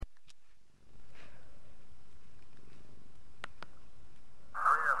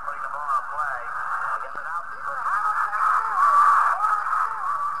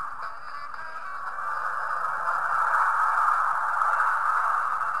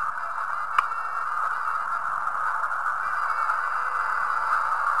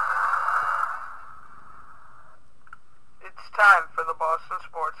Boston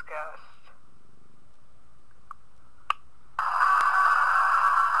Sportscast.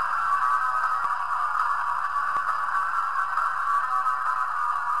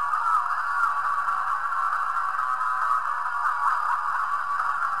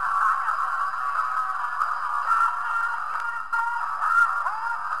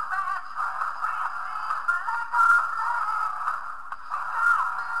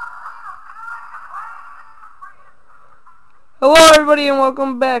 Hello everybody and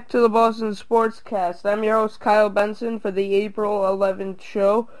welcome back to the Boston Sportscast. I'm your host Kyle Benson for the April 11th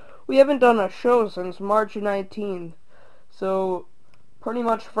show. We haven't done a show since March 19th, so pretty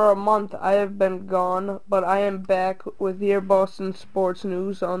much for a month I have been gone, but I am back with your Boston sports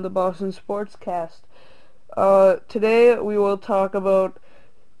news on the Boston Sportscast. Today we will talk about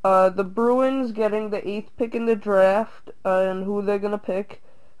the Bruins getting the 8th pick in the draft and who they're going to pick,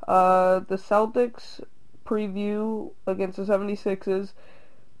 the Celtics preview against the 76ers,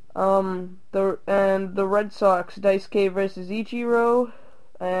 the Red Sox, Daisuke versus Ichiro,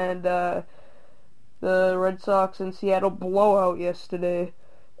 and the Red Sox and Seattle blowout yesterday,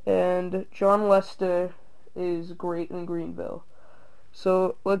 and John Lester is great in Greenville.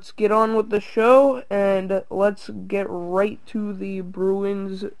 So let's get on with the show, and let's get right to the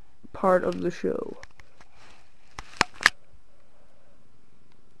Bruins part of the show.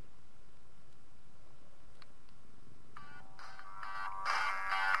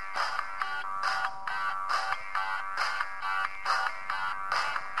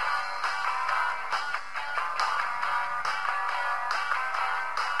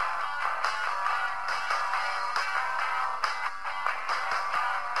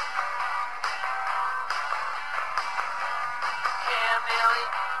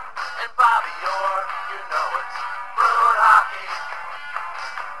 And Bobby Orr, you know it's Bruin hockey.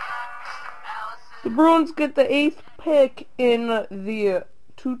 The Bruins get the 8th pick in the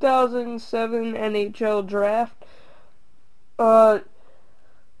 2007 NHL draft. Well,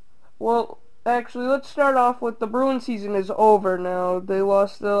 actually, let's start off with the Bruins season is over now. They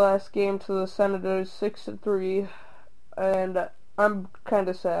lost their last game to the Senators 6-3, and I'm kind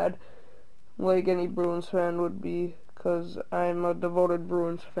of sad, like any Bruins fan would be, because I'm a devoted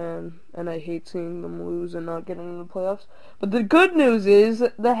Bruins fan, and I hate seeing them lose and not getting in the playoffs. But the good news is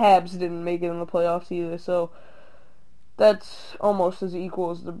the Habs didn't make it in the playoffs either, so that's almost as equal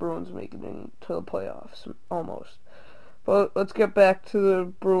as the Bruins making it into the playoffs, almost. But let's get back to the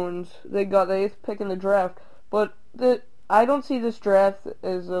Bruins. They got the 8th pick in the draft, but I don't see this draft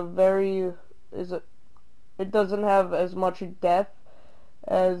as it doesn't have as much depth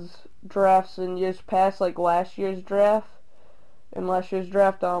as drafts in years past, like last year's draft. In last year's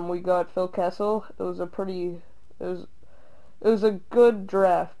draft, we got Phil Kessel. It was a good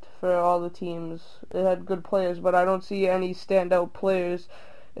draft for all the teams. It had good players, but I don't see any standout players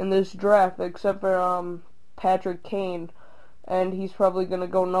in this draft except for Patrick Kane, and he's probably gonna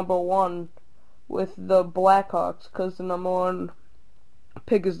go number 1 with the Blackhawks, because the number 1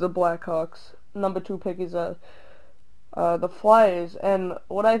 pick is the Blackhawks. Number 2 pick is the Flyers. And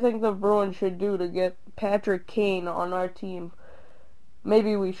what I think the Bruins should do to get Patrick Kane on our team,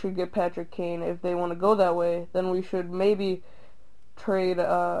 maybe we should get Patrick Kane if they want to go that way. Then we should maybe trade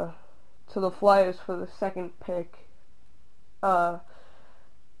to the Flyers for the 2nd pick.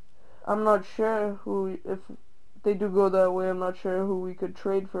 I'm not sure if they do go that way. I'm not sure who we could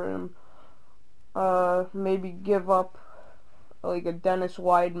trade for him. Maybe give up like a Dennis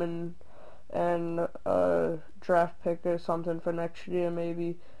Weidman and a draft pick or something for next year,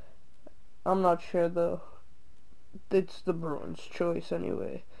 maybe. I'm not sure though. It's the Bruins' choice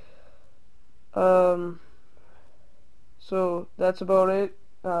anyway. So that's about it.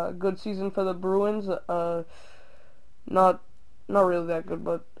 Good season for the Bruins. Not really that good,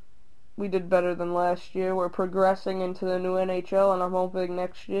 but we did better than last year. We're progressing into the new NHL, and I'm hoping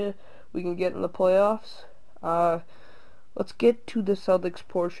next year we can get in the playoffs. Let's get to the Celtics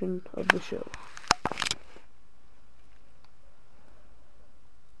portion of the show.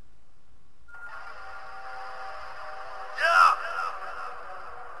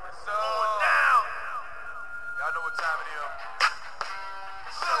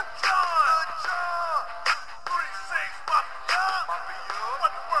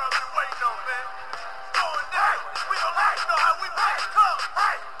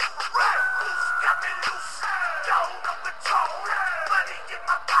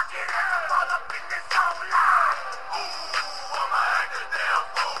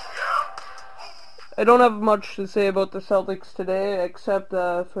 I don't have much to say about the Celtics today, except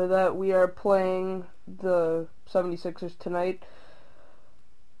for that we are playing the 76ers tonight.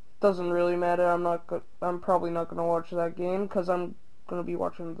 Doesn't really matter. I'm probably not going to watch that game because I'm going to be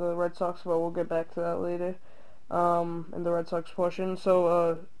watching the Red Sox, but we'll get back to that later in the Red Sox portion.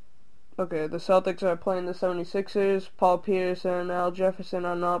 So, okay, the Celtics are playing the 76ers. Paul Pierce and Al Jefferson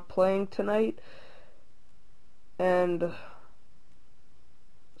are not playing tonight. And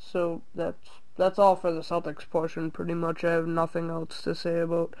so that's all for the Celtics portion, pretty much. I have nothing else to say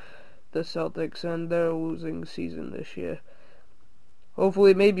about the Celtics and their losing season this year.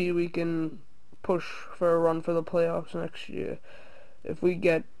 Hopefully, maybe we can push for a run for the playoffs next year. If we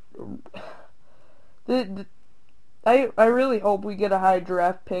get... I really hope we get a high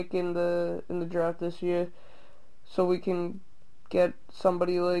draft pick in the draft this year, so we can get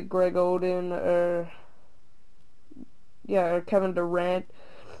somebody like Greg Oden or Kevin Durant.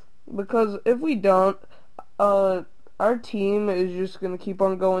 Because if we don't, our team is just going to keep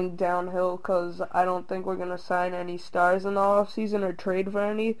on going downhill, because I don't think we're going to sign any stars in the offseason or trade for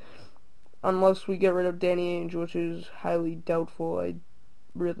any, unless we get rid of Danny Ainge, which is highly doubtful. I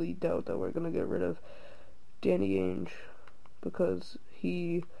really doubt that we're going to get rid of Danny Ainge, because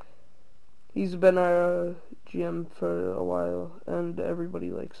he's been our GM for a while, and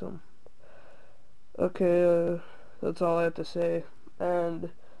everybody likes him. Okay, that's all I have to say,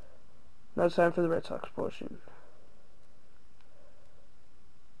 and now it's time for the Red Sox portion.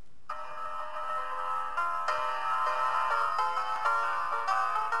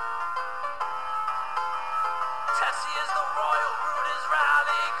 Tessie is the royal rooters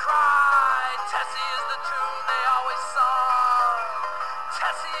rally cry. Tessie is the tune they always sung.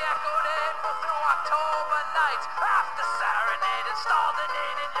 Tessie echoed April through October nights. After serenade installed in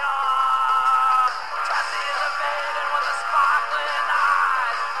Needed Young. Tessie is a maiden with a sparkling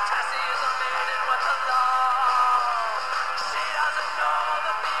eye. Tessie is a maiden with a love. She doesn't know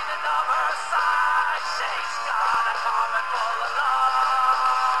the meaning of her side. She's got a comet full of love.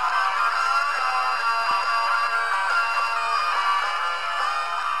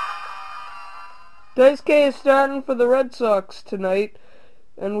 Dice K is starting for the Red Sox tonight,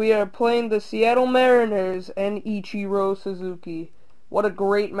 and we are playing the Seattle Mariners and Ichiro Suzuki. What a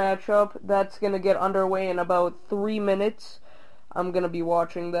great matchup. That's going to get underway in about 3 minutes. I'm going to be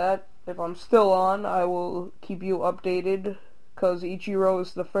watching that. If I'm still on, I will keep you updated, because Ichiro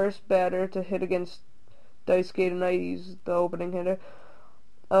is the first batter to hit against Dice K tonight. He's the opening hitter.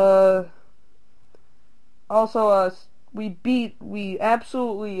 We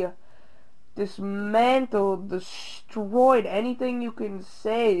absolutely dismantled, destroyed anything you can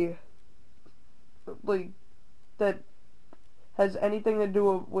say, like, that has anything to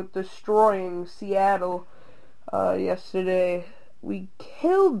do with destroying Seattle yesterday. We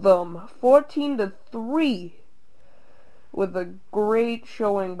killed them 14-3 with a great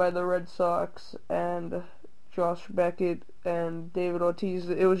showing by the Red Sox and Josh Beckett and David Ortiz.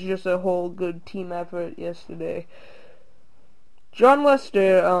 It was just a whole good team effort yesterday. John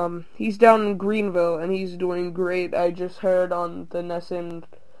Lester, he's down in Greenville, and he's doing great. I just heard on the NESN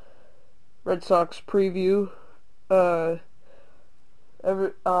Red Sox preview, Eric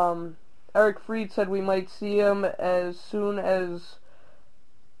Fried said we might see him as soon as,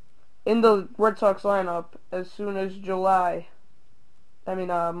 in the Red Sox lineup, as soon as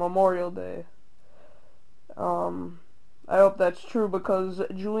Memorial Day. I hope that's true, because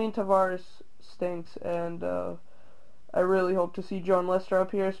Julian Tavares stinks, and, I really hope to see John Lester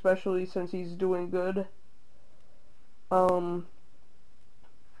up here, especially since he's doing good.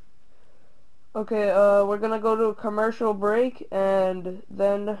 Okay, we're gonna go to a commercial break, and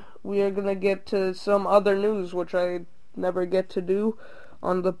then we are gonna get to some other news, which I never get to do,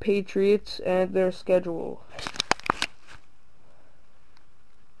 on the Patriots and their schedule.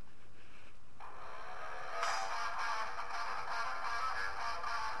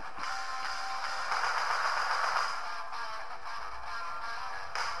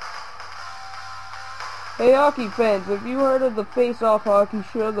 Hey hockey fans, have you heard of the Face Off Hockey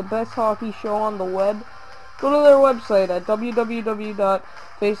Show, the best hockey show on the web? Go to their website at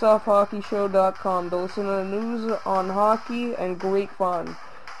www.faceoffhockeyshow.com to listen to the news on hockey and great fun.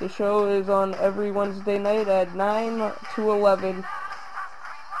 The show is on every Wednesday night at 9 to 11,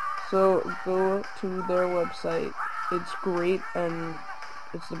 so go to their website. It's great, and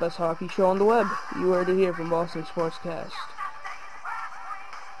it's the best hockey show on the web. You heard it here from Boston Sportscast.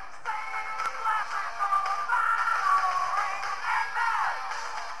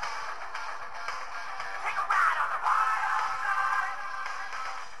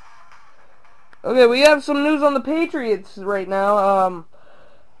 Okay, we have some news on the Patriots right now.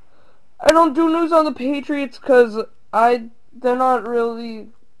 I don't do news on the Patriots because they're not really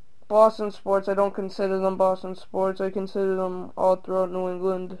Boston sports. I don't consider them Boston sports. I consider them all throughout New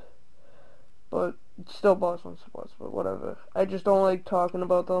England. but it's still Boston sports, but whatever. I just don't like talking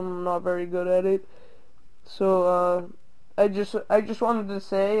about them. I'm not very good at it. So, I just wanted to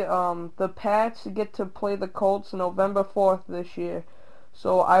say, the Pats get to play the Colts November 4th this year.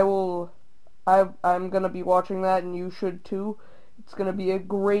 So I'm gonna be watching that, and you should too. It's gonna be a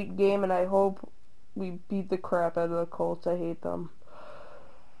great game, and I hope we beat the crap out of the Colts. I hate them.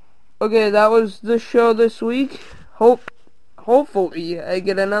 Okay, that was the show this week. Hopefully I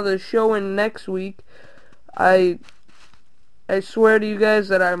get another show in next week. I swear to you guys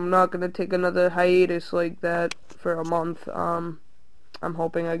that I'm not gonna take another hiatus like that for a month. I'm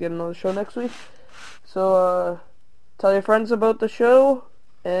hoping I get another show next week. So tell your friends about the show,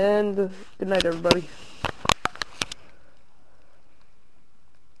 and good night, everybody.